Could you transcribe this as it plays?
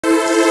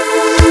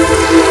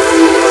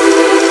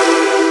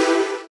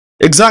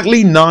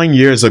Exactly 9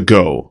 years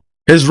ago,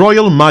 His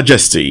Royal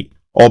Majesty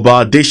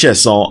Oba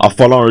Adeseye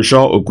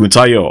Afolarisho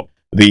Oguntayo,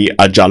 the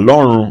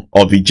Ajalorun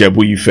of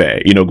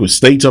Ijebu-Ife in Ogun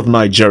State of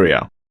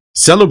Nigeria,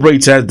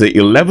 celebrated the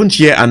 11th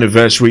year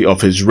anniversary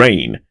of his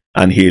reign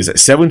and his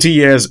 70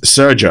 years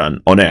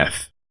sojourn on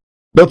earth.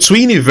 The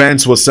twin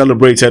events were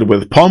celebrated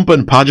with pomp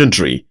and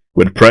pageantry,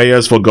 with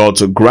prayers for God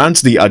to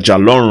grant the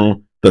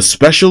Ajalorun the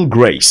special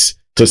grace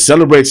to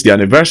celebrate the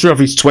anniversary of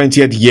his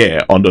 20th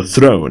year on the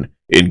throne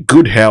in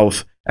good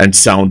health and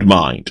sound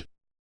mind.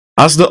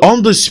 As the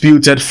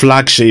undisputed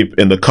flagship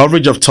in the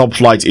coverage of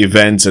top-flight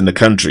events in the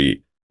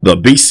country, the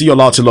BC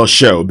Olatilo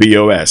Show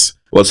 (BOS)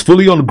 was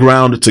fully on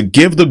ground to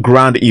give the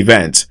grand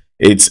event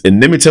its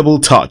inimitable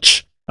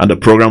touch, and the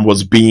program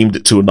was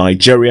beamed to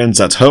Nigerians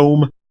at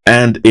home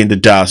and in the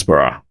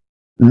diaspora.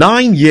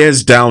 9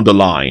 years down the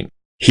line,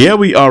 here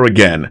we are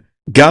again,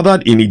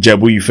 gathered in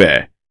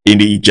Ijebu-Ife, in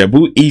the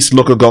Ijebu East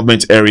local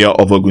government area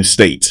of Ogun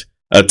State,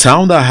 a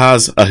town that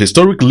has a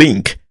historic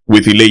link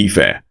with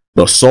Ile-Ife,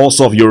 the source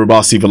of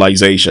Yoruba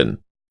civilization,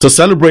 to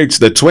celebrate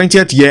the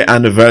 20th year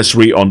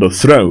anniversary on the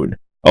throne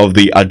of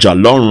the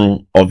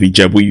Ajalorun of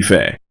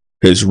Ijebu-Ife,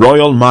 His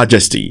Royal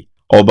Majesty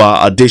Oba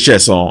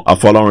Adeseye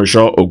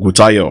Afolarisho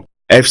Oguntayo,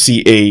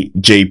 FCA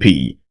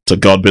JP, to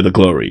God be the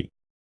glory.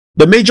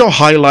 The major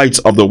highlights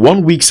of the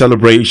one-week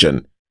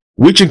celebration,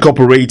 which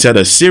incorporated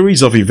a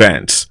series of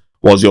events,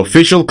 was the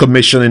official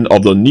commissioning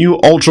of the new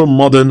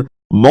ultra-modern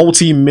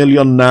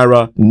multi-million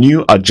naira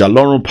new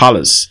Ajalorun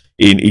Palace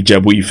in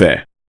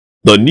Ijebu-Ife.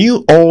 The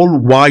new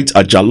all-white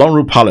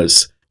Ajalorun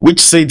Palace, which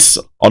sits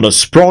on a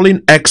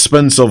sprawling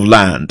expanse of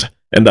land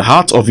in the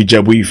heart of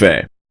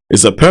Ijebu-Ife,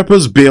 is a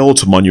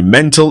purpose-built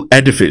monumental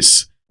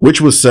edifice which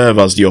will serve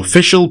as the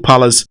official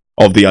palace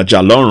of the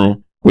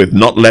Ajalorun with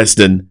not less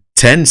than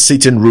 10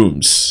 sitting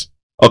rooms,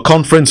 a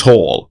conference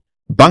hall,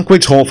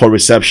 banquet hall for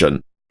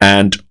reception,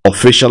 and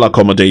official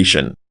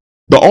accommodation.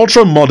 The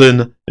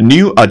ultra-modern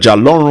new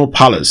Ajalorun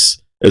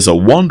Palace is a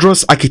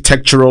wondrous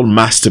architectural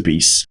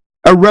masterpiece,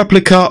 a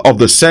replica of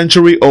the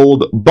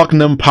century-old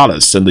Buckingham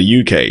Palace in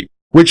the UK,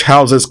 which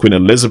houses Queen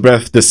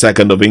Elizabeth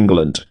II of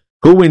England,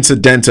 who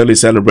incidentally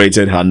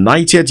celebrated her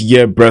 90th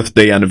year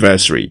birthday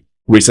anniversary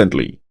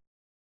recently.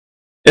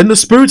 In the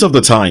spirit of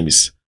the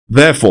times,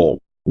 therefore,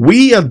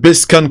 we at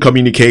Biscan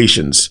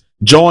Communications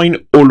join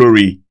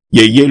Olori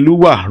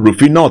Yeyeluwa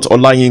Rufinot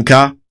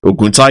Olayinka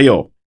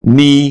Oguntayo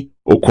Ni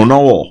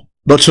Okunowo,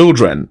 the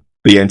children,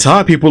 the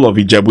entire people of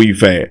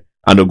Ijebu-Ife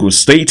and Ogun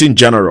State in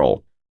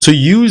general, to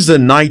use the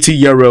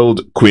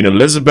 90-year-old Queen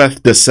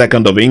Elizabeth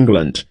II of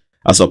England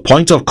as a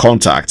point of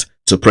contact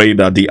to pray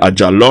that the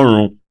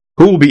Ajalorun,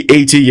 who will be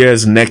 80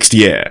 years next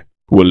year,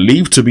 will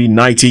live to be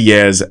 90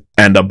 years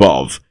and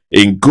above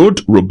in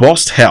good,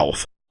 robust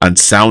health and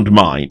sound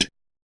mind.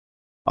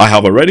 I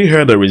have already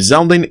heard a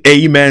resounding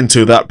amen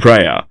to that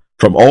prayer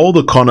from all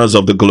the corners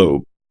of the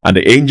globe, and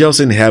the angels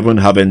in heaven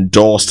have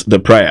endorsed the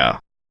prayer.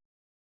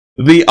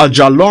 The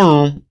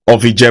Ajalorun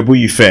of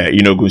Ijebu-Ife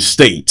in Ogun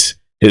State,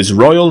 His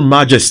Royal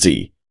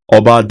Majesty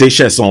Oba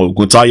Adeseye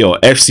Oguntayo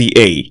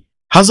FCA,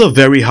 has a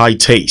very high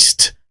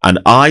taste and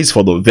eyes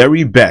for the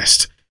very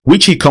best,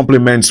 which he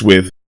complements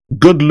with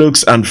good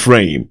looks and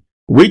frame,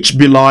 which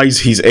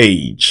belies his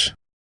age.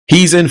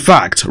 He is in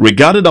fact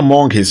regarded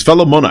among his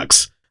fellow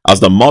monarchs as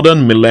the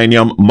modern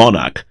millennium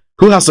monarch,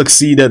 who has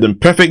succeeded in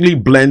perfectly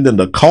blending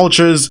the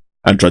cultures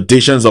and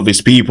traditions of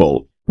his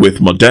people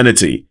with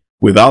modernity,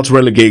 without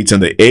relegating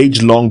the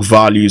age-long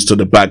values to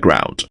the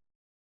background.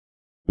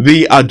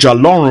 The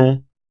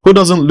Ajalorun, who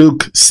doesn't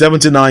look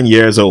 79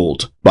 years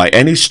old by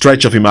any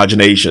stretch of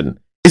imagination,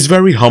 is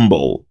very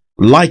humble,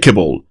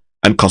 likable,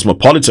 and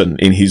cosmopolitan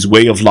in his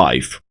way of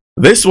life.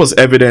 This was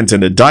evident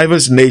in the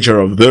diverse nature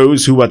of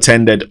those who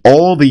attended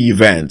all the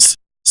events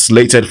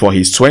slated for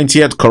his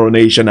 20th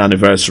coronation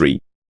anniversary,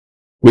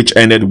 which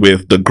ended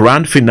with the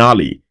grand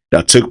finale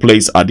that took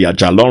place at the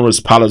Ajalorun's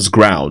Palace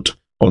ground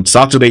on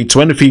Saturday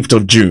 25th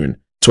of June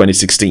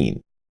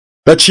 2016.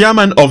 The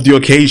chairman of the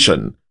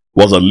occasion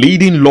was a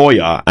leading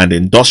lawyer and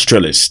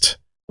industrialist,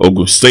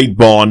 Ogun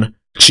State-born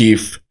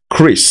Chief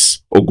Chris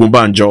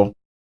Ogunbanjo,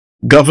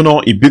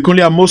 Governor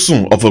Ibikunle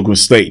Amosun of Ogun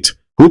State,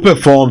 who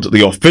performed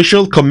the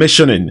official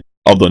commissioning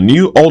of the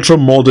new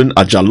ultra-modern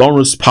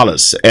Ajalorun's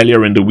Palace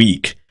earlier in the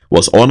week,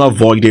 was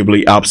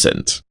unavoidably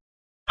absent.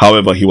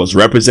 However, he was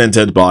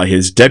represented by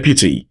his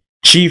deputy,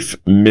 Chief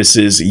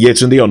Mrs.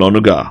 Yetunde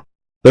Ononuga,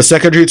 the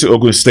Secretary to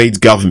Ogun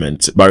State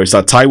Government,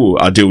 Barrister Taiwo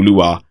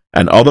Adeoluwa,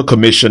 and other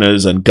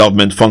commissioners and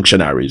government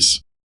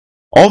functionaries.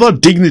 Other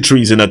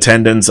dignitaries in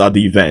attendance at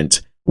the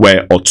event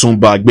were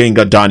Otumba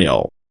Gbenga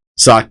Daniel,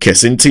 Sir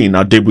Kesintin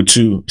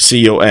Adebutu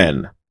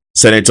CON,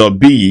 Senator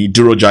B.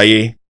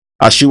 Durojaye,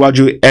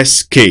 Asiwaju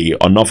S.K.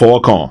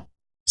 Onofowokan,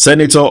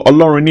 Senator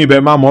Olorunibe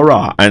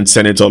Mamora, and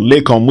Senator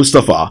Lekan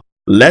Mustafa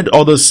led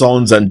other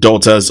sons and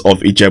daughters of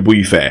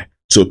Ijebu-Ife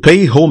to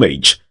pay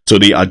homage to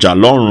the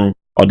Ajalorun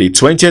on the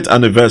 20th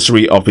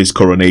anniversary of his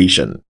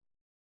coronation.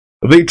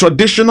 The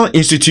traditional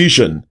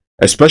institution,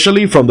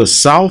 especially from the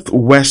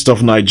southwest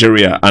of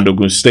Nigeria and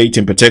Ogun State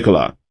in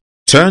particular,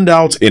 turned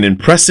out in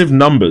impressive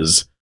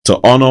numbers to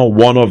honor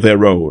one of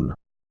their own.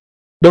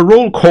 The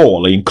roll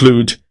call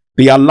include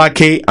the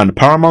Alake and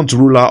paramount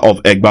ruler of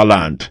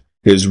Egbaland,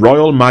 His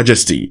Royal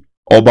Majesty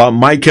Oba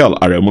Michael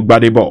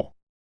Aremugbadebo,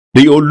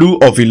 the Olu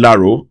of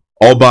Ilaro,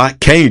 Oba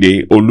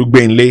Kehinde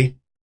Olugbenle,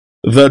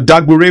 the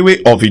Dagburewe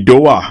of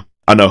Idoa,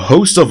 and a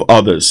host of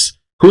others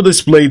who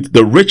displayed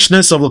the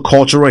richness of the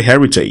cultural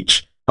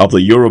heritage of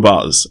the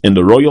Yorubas in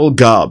the royal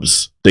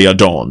garbs they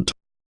adorned.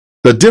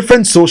 The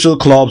different social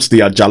clubs the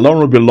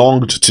Ajalorun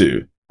belonged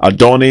to,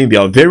 adorning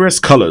their various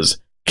colors,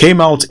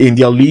 came out in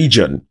their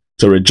legion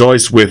to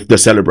rejoice with the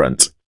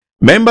celebrant.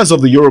 Members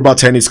of the Yoruba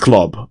Tennis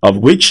Club, of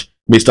which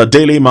Mr.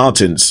 Dele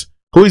Martins,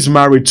 who is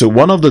married to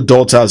one of the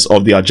daughters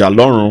of the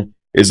Ajalorun,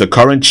 is the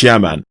current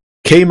chairman,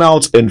 came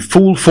out in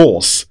full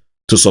force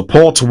to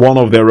support one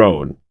of their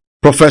own.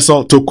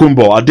 Professor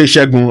Tokunbo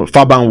Adeseye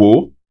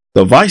Fabanwo,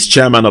 the vice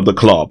chairman of the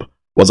club,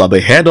 was at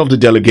the head of the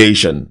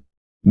delegation.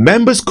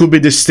 Members could be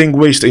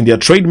distinguished in their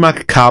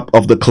trademark cap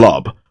of the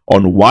club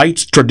on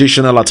white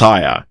traditional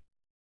attire.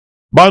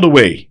 By the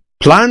way,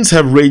 plans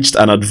have reached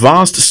an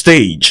advanced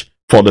stage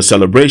for the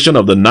celebration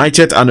of the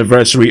 90th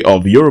anniversary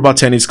of Yoruba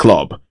Tennis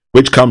Club,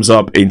 which comes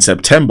up in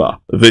September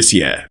this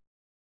year.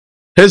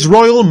 His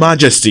Royal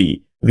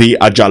Majesty, the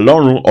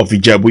Ajalorun of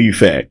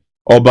Ijebu-Ife,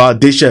 Oba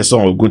Adeseye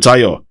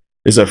Oguntayo,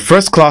 is a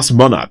first-class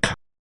monarch,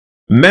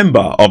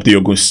 member of the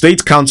Ogun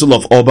State Council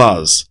of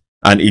Obas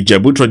and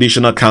Ijebu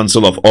Traditional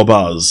Council of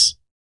Obas.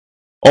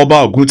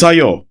 Oba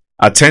Oguntayo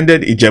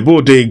attended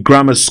Ijebu-Ode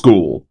Grammar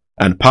School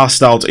and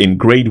passed out in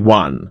grade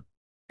 1.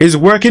 His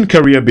working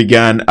career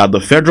began at the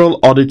Federal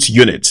Audit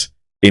Unit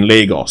in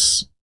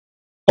Lagos.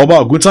 Oba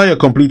Oguntayo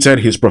completed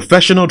his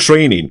professional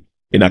training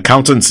in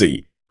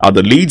accountancy at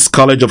the Leeds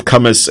College of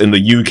Commerce in the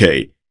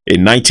UK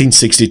in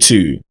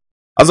 1962.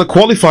 As a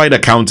qualified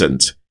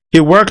accountant, he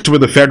worked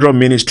with the Federal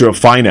Ministry of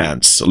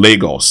Finance,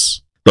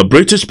 Lagos, the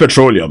British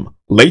Petroleum,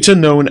 later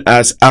known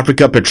as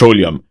Africa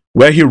Petroleum,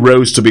 where he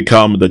rose to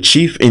become the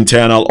Chief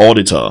Internal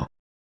Auditor.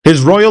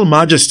 His Royal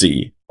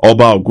Majesty,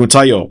 Oba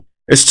Oguntayo,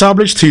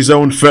 established his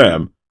own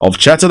firm of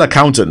chartered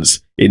accountants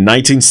in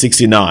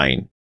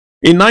 1969.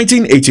 In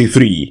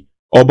 1983,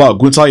 Oba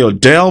Oguntayo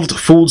delved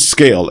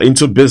full-scale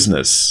into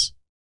business.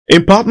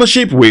 In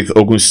partnership with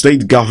Ogun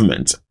State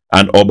Government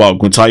and Oba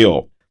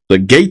Oguntayo, the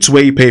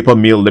Gateway Paper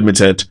Mill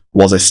Limited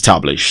was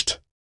established.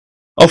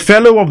 A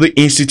Fellow of the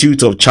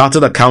Institute of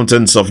Chartered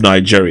Accountants of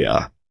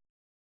Nigeria.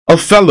 A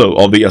Fellow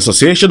of the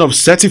Association of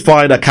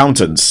Certified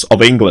Accountants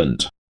of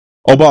England.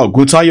 Oba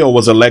Oguntayo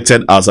was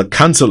elected as a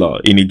councillor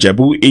in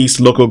Ijebu East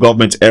local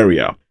government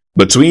area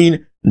between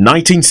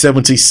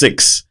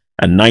 1976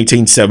 and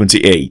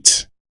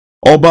 1978.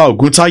 Oba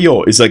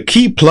Oguntayo is a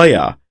key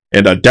player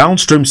in the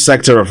downstream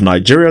sector of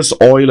Nigeria's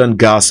oil and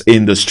gas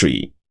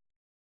industry.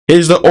 He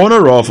is the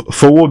owner of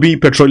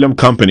Fowobi Petroleum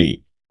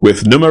Company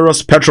with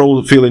numerous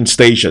petrol filling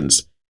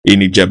stations in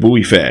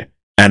Ijebu-Ife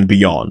and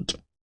beyond.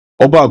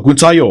 Oba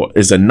Oguntayo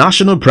is the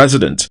national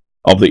president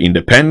of the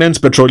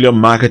Independent Petroleum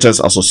Marketers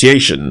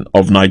Association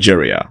of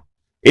Nigeria.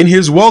 In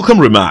his welcome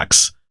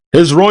remarks,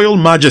 His Royal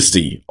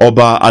Majesty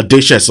Oba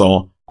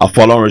Adeseye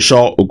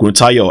Afolarunsho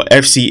Oguntayo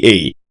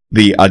FCA,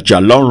 the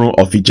Ajalorun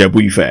of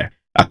Ijebu-Ife,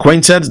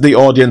 acquainted the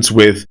audience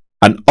with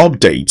an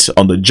update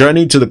on the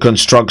journey to the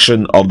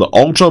construction of the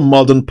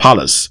ultra-modern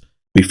palace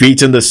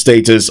befitting the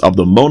status of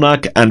the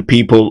monarch and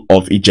people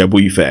of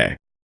Ijebu-Ife.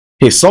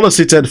 He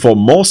solicited for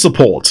more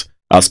support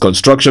as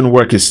construction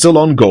work is still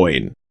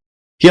ongoing.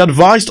 He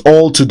advised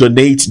all to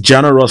donate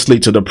generously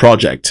to the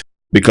project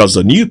because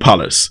the new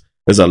palace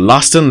is a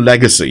lasting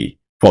legacy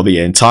for the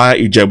entire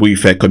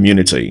Ijebu-Ife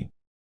community.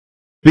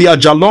 The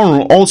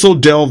Ajalorun also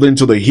delved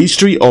into the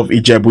history of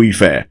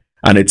Ijebu-Ife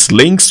and its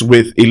links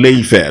with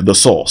Ile-Ife, the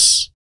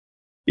source.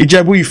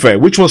 Ijebu-Ife,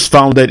 which was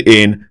founded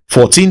in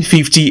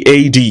 1450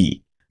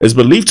 AD, is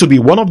believed to be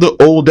one of the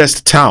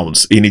oldest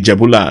towns in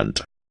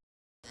Ijebuland.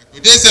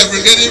 Today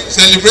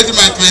celebrating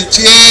my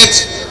 28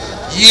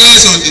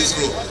 years on the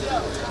throne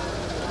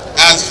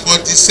as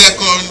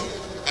 42nd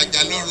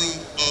Ajalorun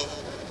of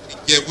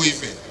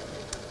Ijebu-Ife.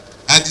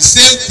 At the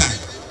same time,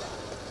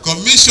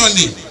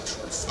 commissioning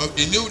of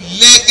the new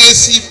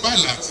Legacy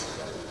Palace.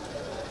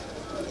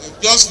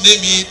 We've just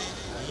named it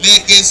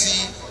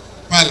Legacy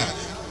Palace.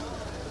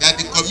 That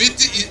the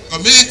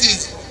community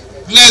is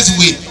blessed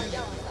with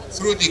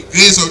through the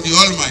grace of the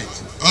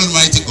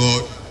Almighty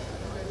God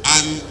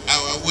and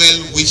our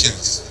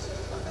well-wishers.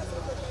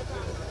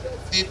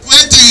 The 20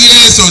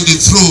 years on the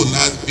throne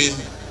has been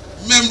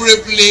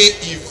memorably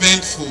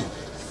eventful,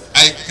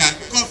 I can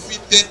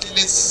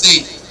confidently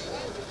say,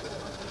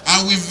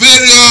 and with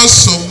various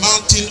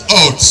surmounting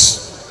odds,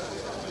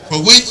 for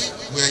which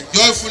we are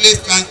joyfully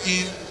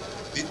thanking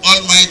the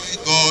Almighty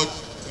God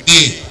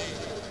today.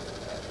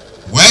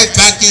 While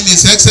thanking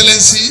His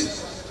Excellency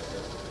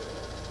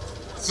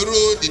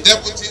through the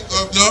Deputy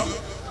Governor,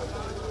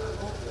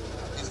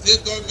 the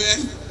State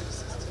Government,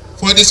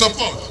 for the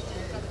support,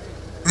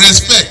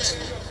 respect,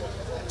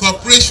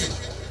 cooperation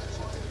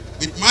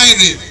with my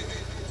reign,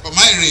 for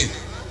my reign.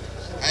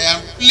 I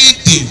am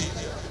pleading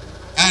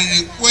and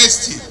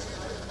requesting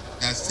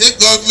that state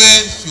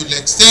government should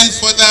extend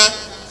further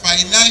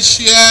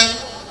financial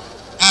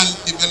and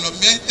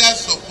developmental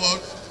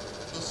support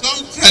to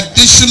some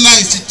traditional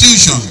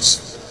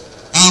institutions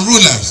and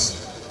rulers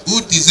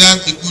who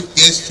deserve the good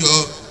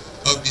gesture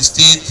of the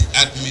state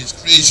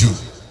administration.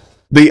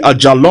 The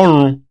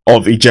Ajalorun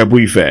of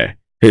Ijebu-Ife,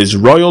 His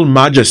Royal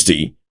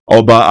Majesty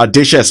Oba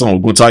Adeseye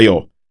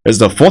Oguntayo, is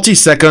the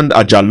 42nd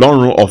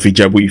Ajalorun of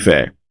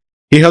Ijebu-Ife.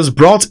 He has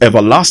brought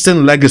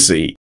everlasting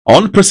legacy,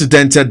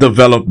 unprecedented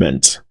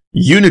development,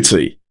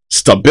 unity,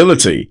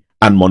 stability,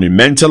 and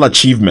monumental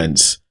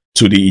achievements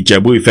to the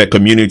Ijebu-Ife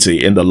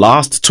community in the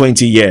last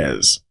 20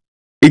 years.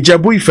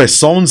 Ijebu-Ife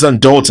sons and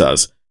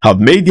daughters have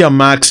made their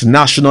marks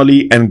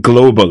nationally and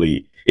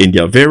globally in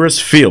their various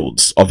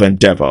fields of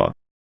endeavor.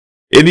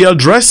 In the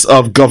address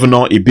of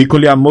Governor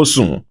Ibikuli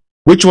Amosun,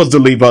 which was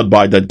delivered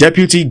by the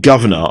Deputy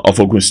Governor of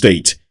Ogun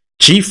State,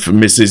 Chief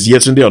Mrs.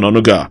 Yetunde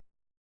Ononuga,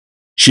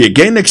 she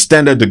again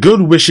extended the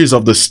good wishes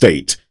of the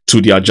state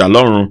to the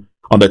Ajalorun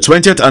on the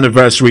 20th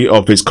anniversary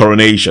of his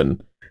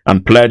coronation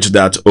and pledged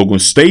that Ogun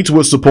State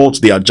will support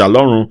the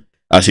Ajalorun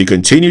as he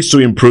continues to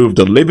improve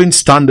the living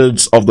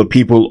standards of the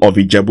people of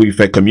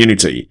Ijebu-Ife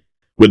community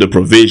with the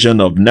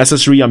provision of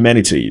necessary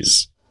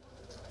amenities.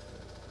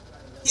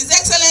 His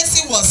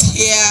Excellency was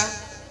here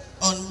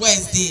on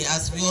Wednesday,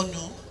 as we all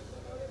know,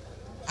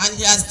 and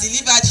he has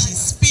delivered his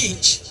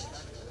speech.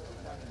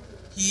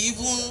 He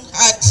even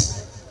had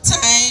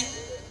time,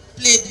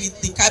 played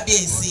with the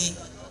Adeseye.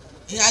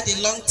 He had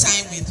a long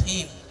time with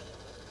him.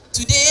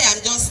 Today,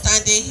 I'm just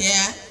standing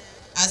here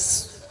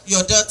as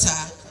your daughter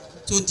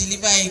to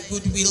deliver a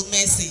goodwill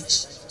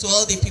message to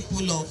all the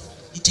people of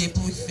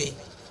Ijebu-Ife.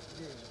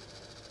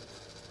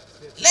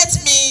 Let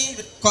me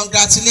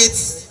congratulate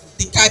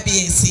the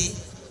Adeseye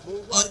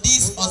on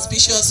this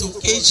auspicious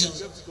occasion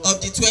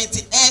of the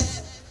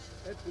 20th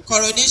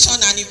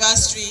coronation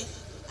anniversary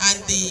and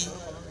the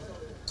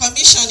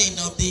commissioning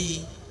of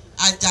the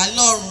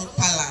Ajalorun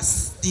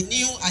Palace, the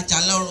new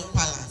Ajalorun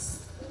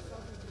Palace.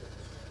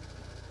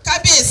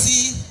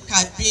 Adeseye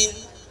had been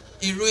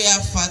a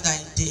royal father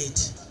indeed.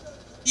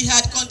 He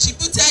had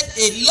contributed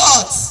a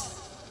lot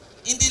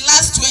in the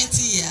last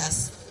 20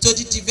 years to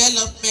the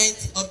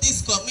development of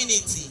this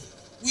community,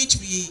 which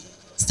we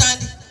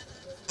stand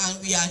and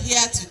we are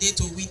here today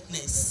to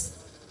witness.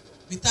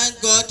 We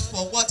thank God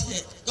for what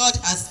God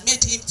has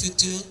made him to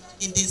do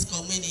in this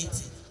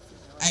community.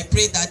 I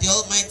pray that the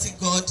Almighty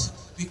God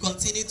will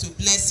continue to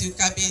bless you,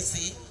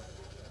 Adeseye.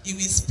 He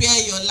will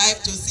spare your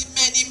life to see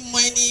many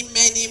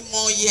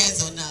more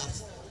years on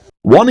earth.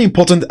 One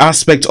important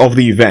aspect of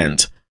the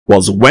event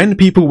was when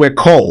people were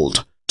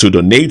called to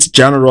donate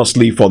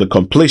generously for the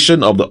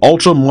completion of the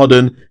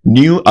ultra-modern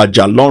new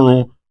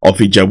Ajalorun of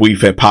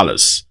Ijebu-Ife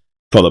Palace,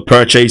 for the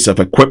purchase of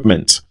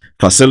equipment,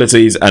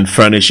 facilities, and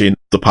furnishing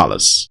the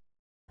palace.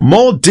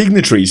 More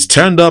dignitaries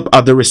turned up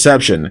at the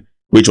reception,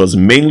 which was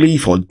mainly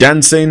for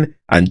dancing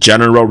and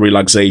general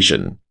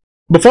relaxation.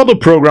 Before the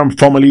program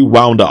formally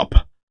wound up,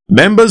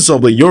 members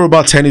of the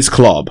Yoruba Tennis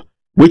Club,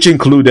 which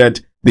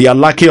included the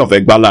Alake of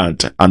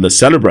Egbaland and the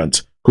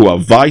celebrant, who are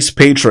vice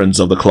patrons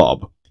of the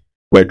club,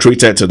 were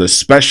treated to the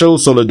special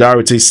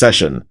solidarity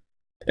session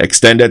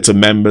extended to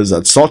members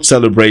at such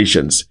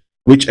celebrations,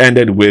 which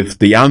ended with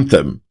the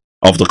anthem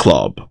of the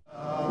club.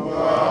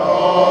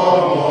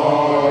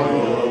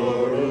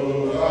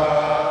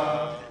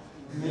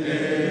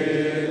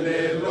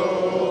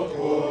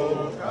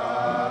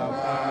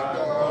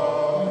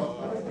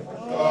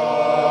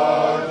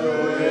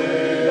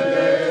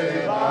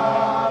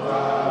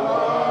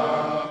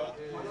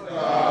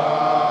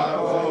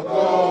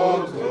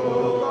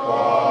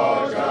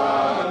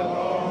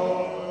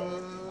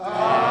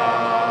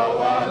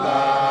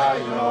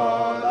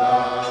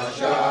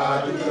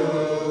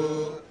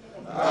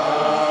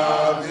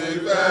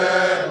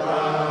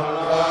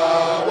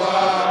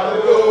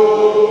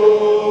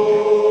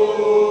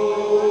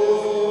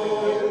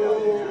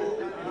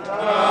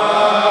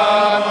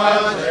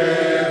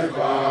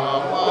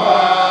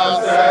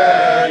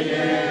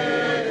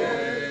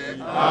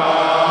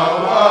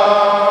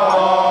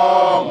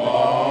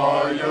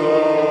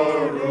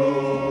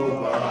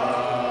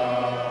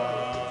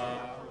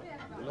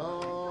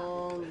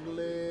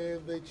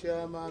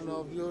 Chairman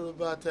of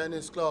Yoruba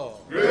Tennis Club.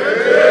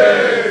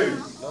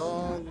 Grace!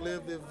 Long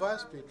live the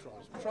vice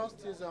patrons,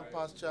 trustees and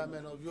past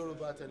chairmen of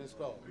Yoruba Tennis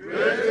Club.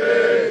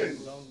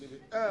 Grace! Long live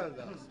the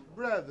elders,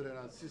 brethren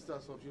and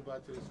sisters of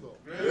Yoruba Tennis Club.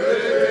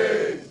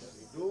 Grace!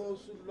 Those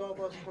who love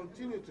us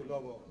continue to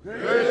love us.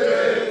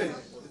 Grace!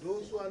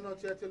 Those who are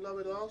not yet in love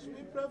with us,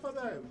 we pray for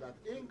them that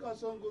in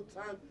God's own good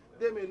time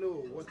they may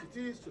know what it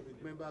is to be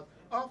members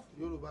of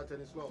Yoruba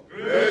Tennis Club.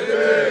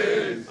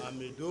 Grace! And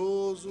may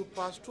those who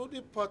pass through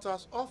the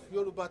portals of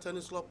Yoruba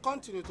Tennis Club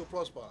continue to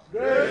prosper.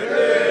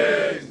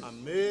 Grace!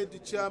 And may the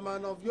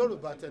chairman of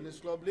Yoruba Tennis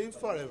Club live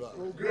forever.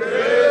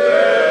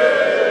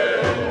 Grace!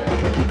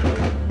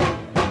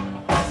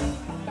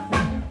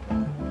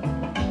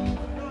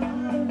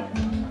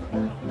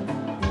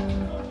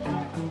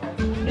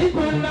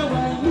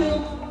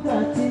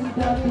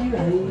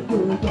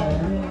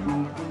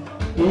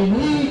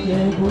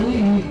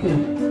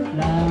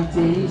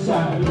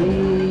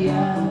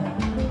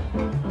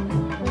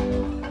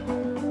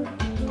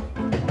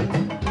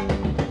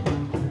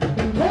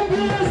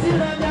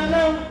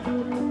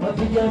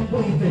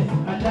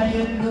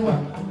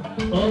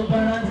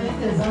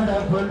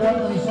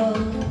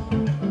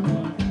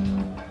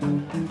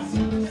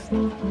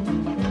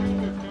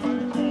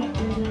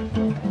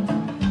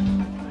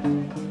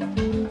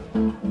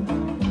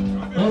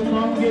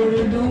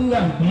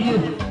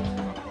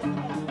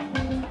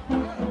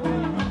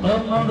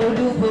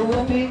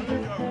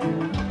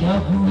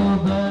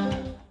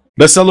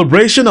 The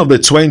celebration of the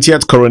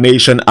 20th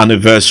coronation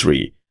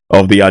anniversary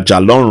of the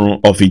Ajalorun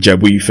of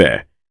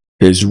Ijebu-Ife,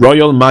 His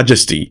Royal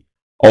Majesty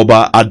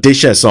Oba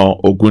Adeseye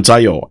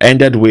Oguntayo,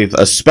 ended with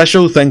a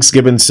special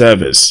Thanksgiving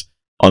service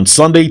on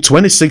Sunday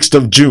 26th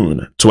of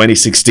June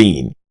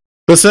 2016.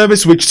 The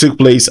service, which took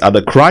place at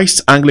the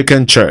Christ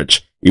Anglican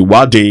Church,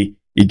 Iwade,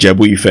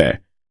 Ijebu-Ife,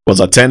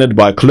 was attended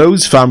by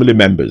close family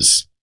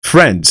members,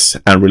 friends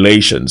and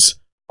relations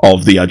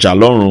of the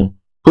Ajalorun,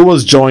 who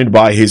was joined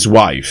by his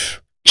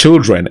wife,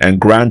 children and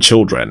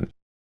grandchildren.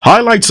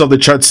 Highlights of the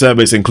church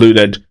service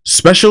included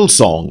special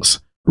songs,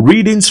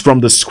 readings from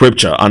the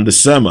scripture and the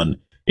sermon,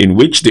 in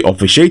which the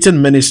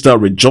officiating minister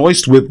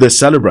rejoiced with the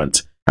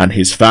celebrant and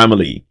his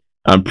family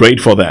and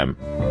prayed for them.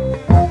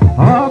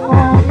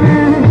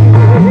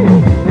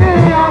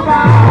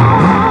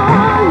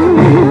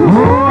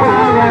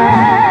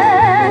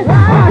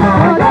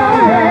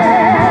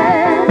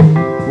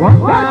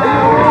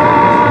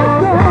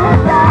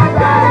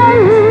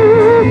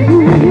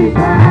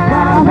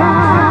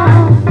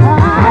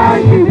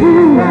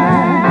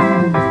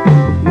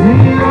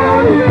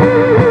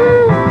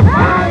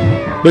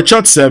 The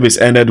church service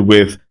ended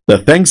with the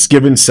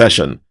Thanksgiving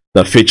session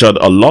that featured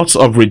a lot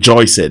of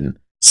rejoicing,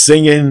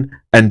 singing,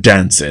 and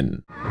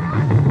dancing.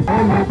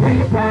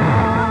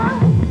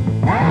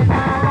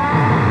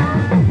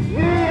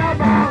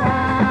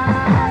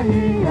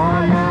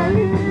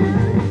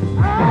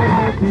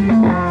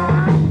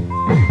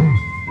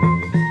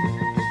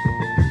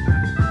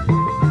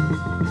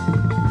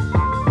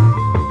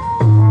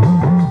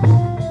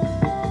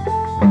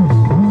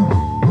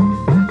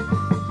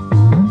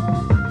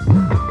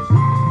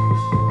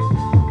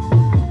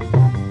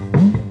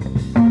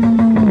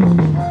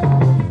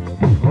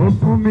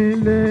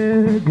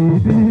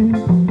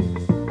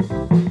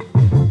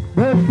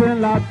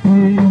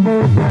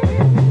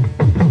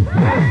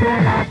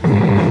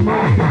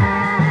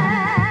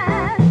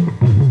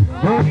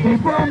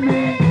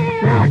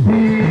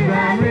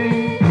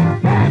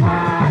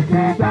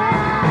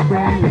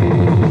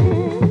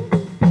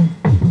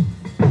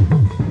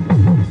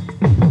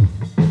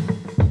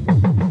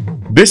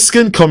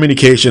 Biskin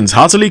Communications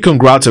heartily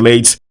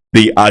congratulates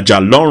the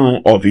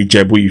Ajalorun of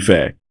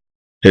Ijebu-Ife,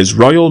 His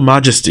Royal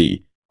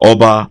Majesty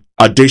Oba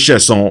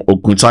Adeseye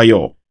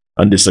Oguntayo,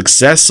 on the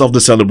success of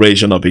the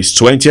celebration of his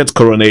 20th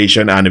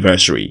coronation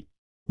anniversary.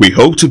 We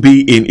hope to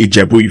be in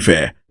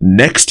Ijebu-Ife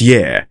next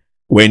year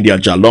when the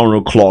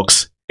Ajalorun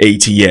clocks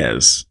 80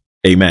 years.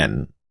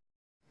 Amen.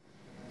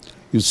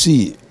 You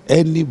see,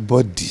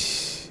 anybody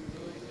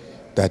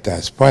that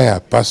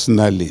aspires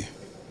personally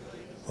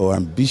or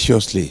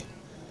ambitiously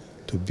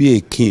to be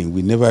a king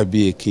will never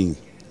be a king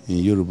in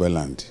Yoruba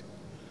land.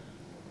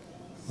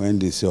 When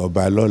they say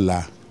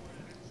Obalola,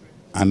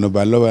 and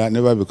Obalola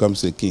never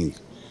becomes a king.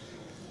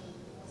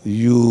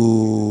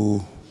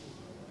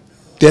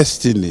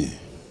 Destiny,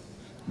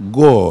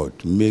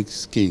 God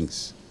makes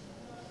kings.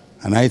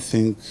 And I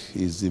think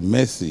it's the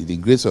mercy, the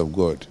grace of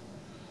God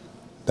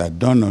that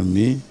dawned on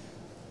me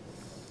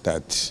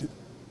that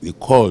the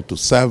call to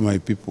serve my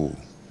people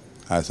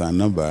as a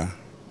number,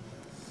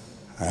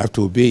 I have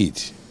to obey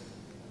it.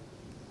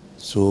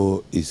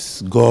 So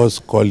it's God's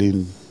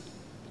calling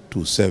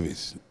to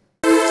service.